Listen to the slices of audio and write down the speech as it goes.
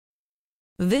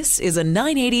This is a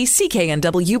 980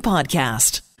 CKNW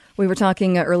podcast. We were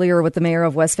talking earlier with the mayor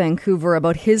of West Vancouver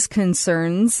about his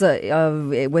concerns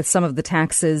with some of the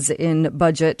taxes in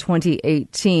Budget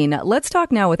 2018. Let's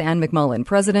talk now with Anne McMullin,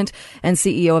 President and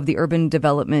CEO of the Urban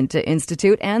Development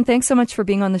Institute. Anne, thanks so much for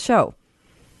being on the show.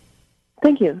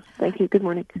 Thank you. Thank you. Good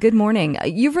morning. Good morning.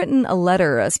 You've written a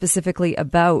letter specifically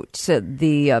about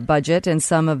the budget and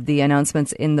some of the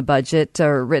announcements in the budget.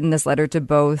 Written this letter to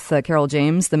both Carol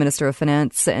James, the Minister of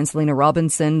Finance, and Selena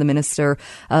Robinson, the Minister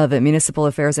of Municipal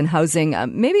Affairs and Housing.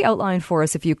 Maybe outline for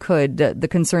us, if you could, the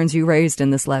concerns you raised in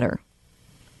this letter.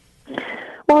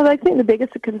 Well, I think the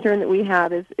biggest concern that we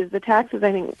have is the taxes.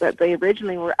 I think that they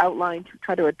originally were outlined to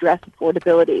try to address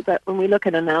affordability, but when we look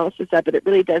at analysis of it, it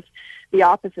really does the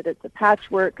opposite. It's a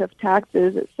patchwork of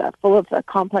taxes. It's full of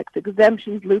complex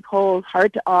exemptions, loopholes,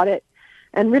 hard to audit,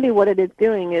 and really what it is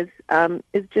doing is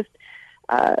just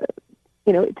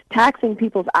it's taxing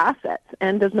people's assets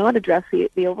and does not address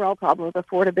the overall problem of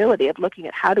affordability, of looking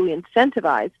at how do we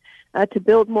incentivize to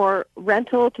build more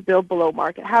rental, to build below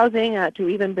market housing, to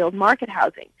even build market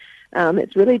housing.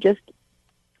 It's really just,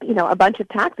 a bunch of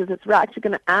taxes that's actually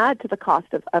going to add to the cost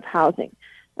of housing.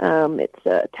 It's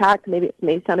a tax, maybe it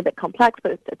may sound a bit complex,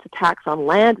 but it's a tax on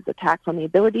land, it's a tax on the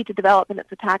ability to develop, and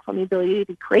it's a tax on the ability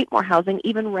to create more housing,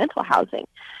 even rental housing.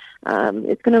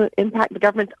 It's going to impact the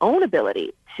government's own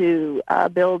ability to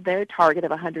build their target of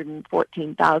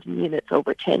 114,000 units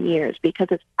over 10 years because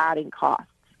it's adding costs.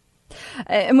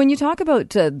 And when you talk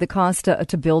about the cost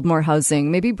to build more housing,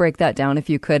 maybe break that down if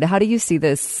you could. How do you see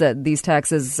these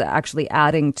taxes actually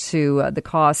adding to the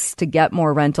costs to get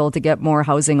more rental, to get more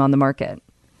housing on the market?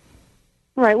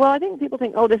 Right. Well, I think people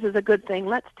think, this is a good thing.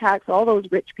 Let's tax all those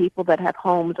rich people that have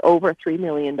homes over $3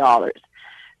 million.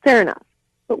 Fair enough.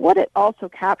 But what it also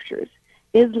captures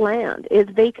is land, is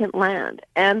vacant land.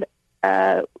 And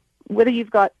whether you've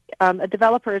got a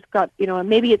developer has got,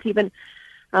 maybe it's even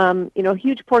a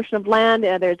huge portion of land.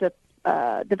 There's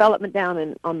a development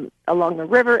down along the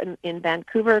river in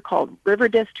Vancouver called River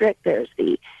District. There's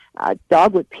the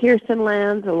Dogwood Pearson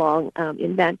lands along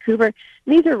in Vancouver.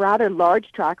 These are rather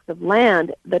large tracts of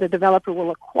land that a developer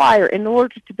will acquire in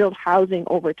order to build housing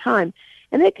over time.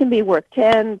 And it can be worth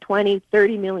 $10, $20,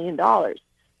 $30 million.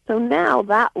 So now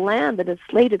that land that is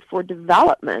slated for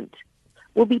development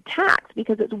will be taxed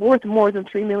because it's worth more than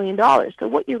 $3 million. So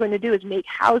what you're going to do is make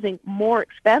housing more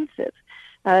expensive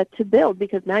to build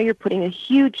because now you're putting a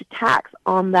huge tax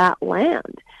on that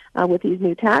land with these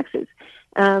new taxes.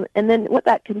 And then what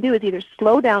that can do is either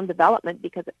slow down development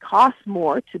because it costs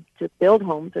more to build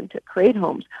homes and to create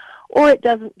homes, or it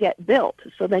doesn't get built.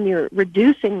 So then you're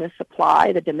reducing the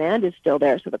supply, the demand is still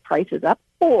there, so the price is up,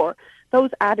 or those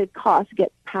added costs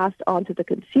get passed on to the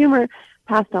consumer,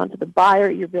 passed on to the buyer.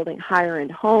 You're building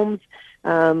higher-end homes.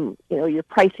 You're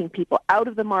pricing people out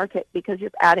of the market because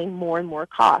you're adding more and more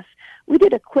costs. We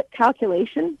did a quick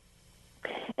calculation,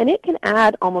 and it can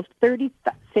add almost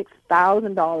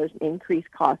 $36,000 in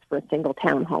increased cost for a single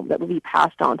townhome that will be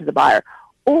passed on to the buyer,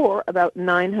 or about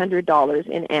 $900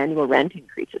 in annual rent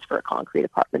increases for a concrete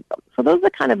apartment building. So those are the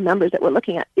kind of numbers that we're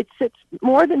looking at. It's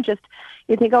more than just,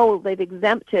 you think, they've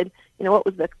exempted, what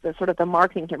was the sort of the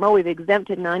marketing term? We've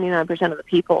exempted 99% of the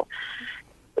people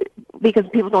because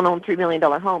people don't own $3 million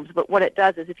homes. But what it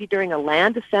does is if you're doing a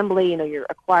land assembly, you're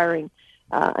acquiring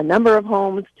a number of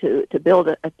homes to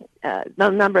build a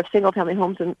number of single-family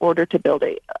homes in order to build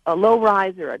a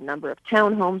low-rise or a number of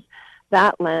townhomes,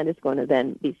 that land is going to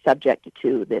then be subject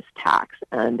to this tax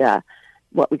and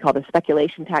what we call the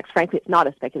speculation tax. Frankly, it's not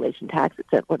a speculation tax.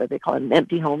 It's what they call an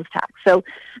empty homes tax. So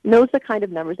those are the kind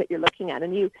of numbers that you're looking at.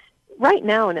 And you, right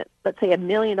now, let's say $1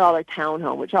 million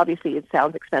townhome, which obviously it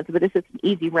sounds expensive, but this is an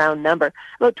easy round number,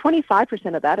 about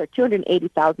 25% of that, or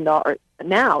 $280,000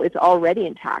 now, is already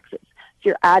in taxes. So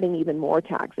you're adding even more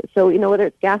taxes. So, whether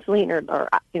it's gasoline or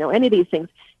any of these things,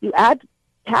 you add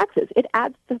taxes, it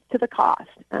adds to the cost.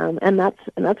 And that's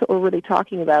what we're really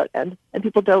talking about. And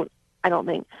people don't, I don't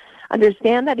think,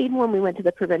 understand that. Even when we went to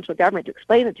the provincial government to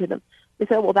explain it to them, they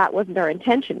said, well, that wasn't our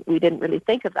intention. We didn't really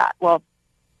think of that. Well,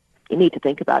 you need to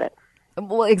think about it.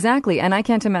 Well, exactly. And I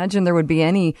can't imagine there would be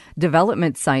any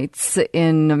development sites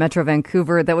in Metro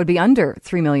Vancouver that would be under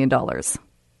 $3 million.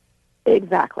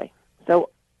 Exactly.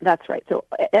 So that's right. So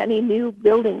any new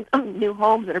buildings, new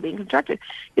homes that are being constructed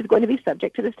is going to be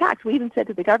subject to this tax. We even said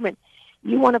to the government,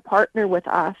 you want to partner with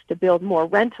us to build more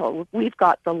rental. We've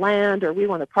got the land, or we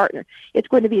want to partner. It's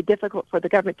going to be difficult for the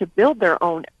government to build their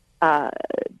own,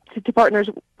 to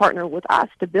partner with us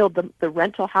to build the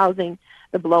rental housing,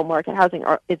 the below market housing.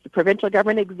 Or is the provincial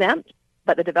government exempt,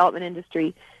 but the development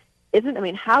industry isn't? I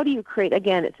mean, how do you create,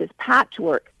 again, it's this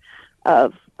patchwork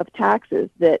of taxes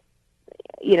that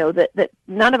that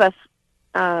none of us,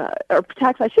 or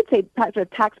tax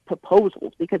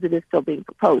proposals, because it is still being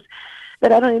proposed,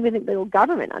 that I don't even think the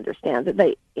government understands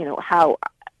that how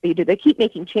they keep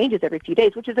making changes every few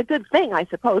days, which is a good thing, I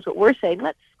suppose. But we're saying,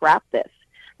 let's scrap this.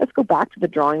 Let's go back to the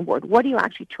drawing board. What are you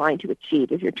actually trying to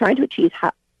achieve? If you're trying to achieve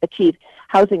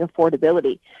housing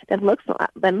affordability, then let's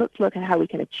look at how we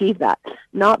can achieve that,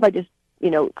 not by just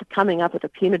coming up with a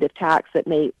punitive tax that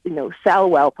may sell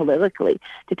well politically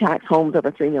to tax homes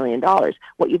over $3 million.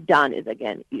 What you've done is,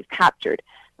 again, you've captured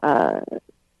all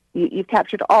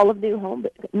of new home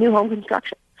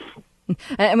construction.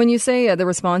 And when you say the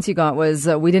response you got was,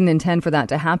 we didn't intend for that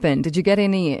to happen, did you get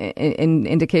any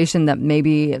indication that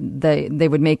maybe they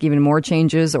would make even more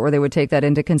changes, or they would take that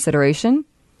into consideration?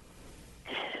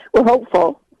 We're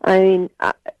hopeful.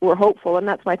 We're hopeful, and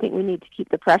that's why I think we need to keep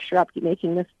the pressure up, keep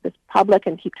making this public,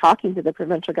 and keep talking to the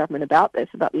provincial government about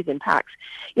these impacts.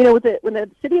 When the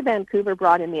City of Vancouver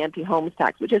brought in the empty homes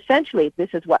tax, which essentially this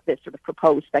is what this sort of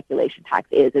proposed speculation tax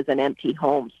is an empty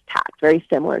homes tax, very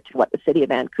similar to what the City of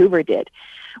Vancouver did.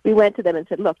 We went to them and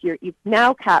said, look, you've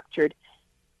now captured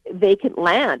vacant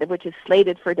land, which is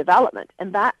slated for development.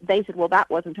 And they said, well, that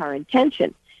wasn't our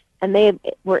intention. And they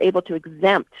were able to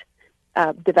exempt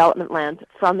development lands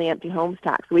from the empty homes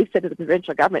tax. So we've said to the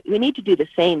provincial government, we need to do the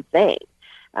same thing.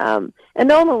 And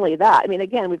not only that,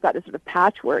 again, we've got this sort of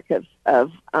patchwork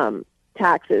of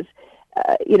taxes.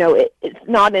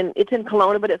 It's in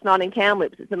Kelowna, but it's not in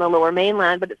Kamloops. It's in the Lower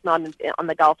Mainland, but it's not on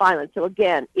the Gulf Islands. So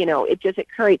again, it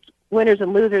creates winners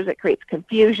and losers. It creates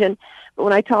confusion. But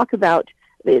when I talk about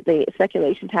the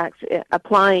speculation tax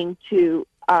applying to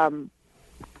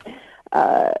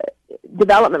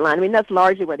development land, that's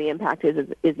largely where the impact is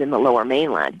in the Lower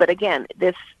Mainland. But again,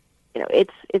 this,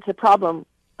 it's a problem.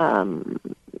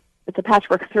 It's a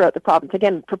patchwork throughout the province.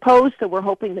 Again, proposed, so we're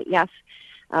hoping that, yes,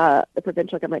 the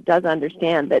provincial government does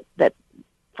understand that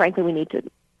frankly, we need to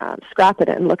scrap it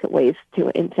and look at ways to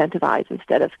incentivize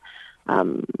instead of,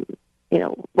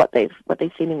 what they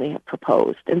seemingly have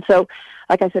proposed. And so,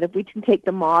 like I said, if we can take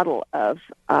the model of,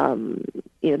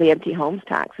 the empty homes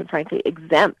tax and frankly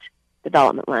exempt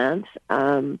development lands,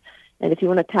 and if you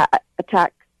want to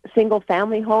attack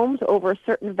single-family homes over a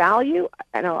certain value,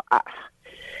 I'm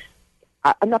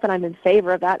not that I'm in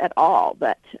favor of that at all,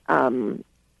 but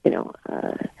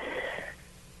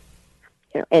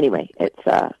anyway, it's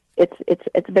a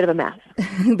bit of a mess.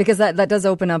 Because that does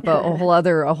open up a whole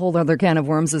other can of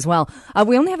worms as well.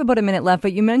 We only have about a minute left,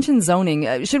 but you mentioned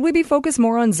zoning. Should we be focused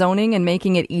more on zoning and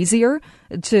making it easier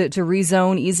to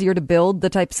rezone, easier to build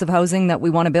the types of housing that we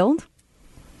want to build?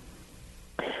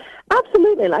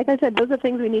 Absolutely. Like I said, those are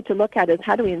things we need to look at, is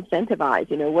how do we incentivize?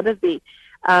 What is the,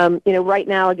 right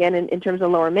now, again, in terms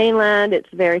of Lower Mainland, it's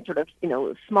very sort of,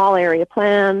 small area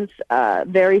plans,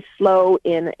 very slow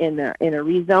in a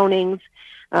rezonings.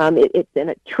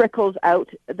 It trickles out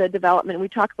the development. We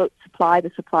talk about supply.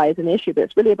 The supply is an issue, but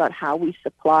it's really about how we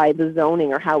supply the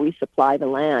zoning or how we supply the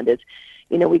land.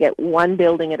 We get one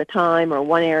building at a time or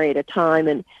one area at a time,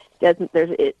 and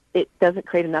it doesn't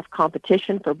create enough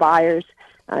competition for buyers.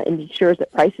 And ensures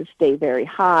that prices stay very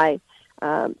high.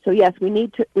 So yes, we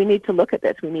need to look at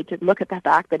this. We need to look at the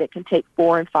fact that it can take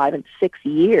 4 and 5 and 6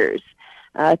 years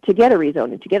to get a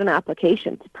rezoning, to get an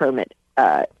application to permit,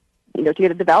 to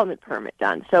get a development permit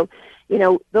done. So,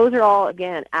 those are all,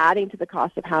 again, adding to the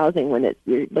cost of housing. When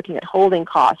you're looking at holding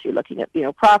costs, you're looking at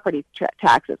property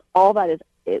taxes. All that is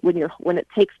when it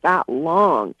takes that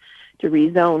long to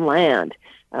rezone land.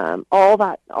 All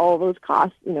those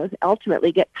costs,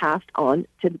 ultimately get passed on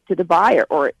to the buyer,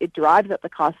 or it drives up the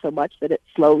cost so much that it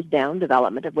slows down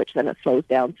development, of which then it slows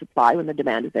down supply when the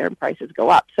demand is there and prices go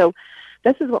up. So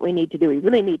this is what we need to do. We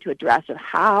really need to address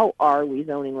how are we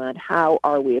zoning land, how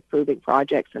are we approving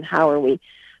projects, and how are we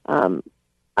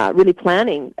really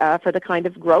planning for the kind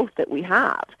of growth that we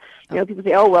have. People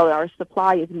say, oh, well, our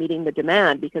supply is meeting the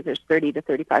demand because there's 30 to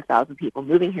 35,000 people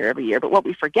moving here every year. But what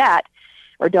we forget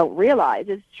or don't realize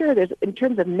is, sure, in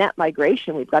terms of net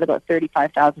migration, we've got about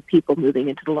 35,000 people moving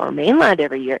into the Lower Mainland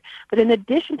every year. But in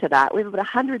addition to that, we have about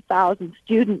 100,000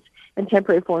 students and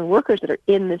temporary foreign workers that are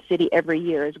in the city every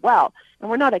year as well. And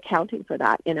we're not accounting for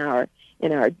that in our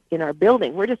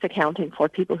building. We're just accounting for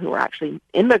people who are actually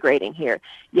immigrating here.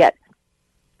 Yet,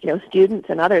 students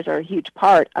and others are a huge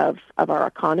part of our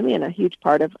economy and a huge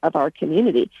part of our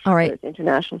community. All right. There's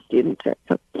international students.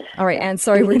 So All right, Anne,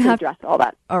 sorry, we're going to have to address all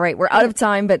that. All right, we're out of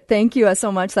time, but thank you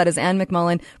so much. That is Anne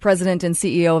McMullin, President and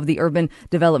CEO of the Urban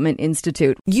Development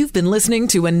Institute. You've been listening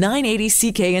to a 980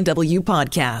 CKNW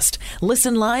podcast.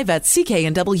 Listen live at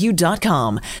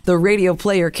cknw.com, the Radio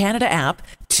Player Canada app,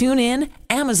 tune in,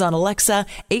 Amazon Alexa,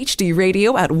 HD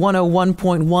Radio at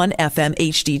 101.1 FM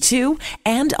HD2,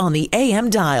 and on the AM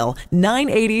dial,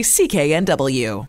 980 CKNW.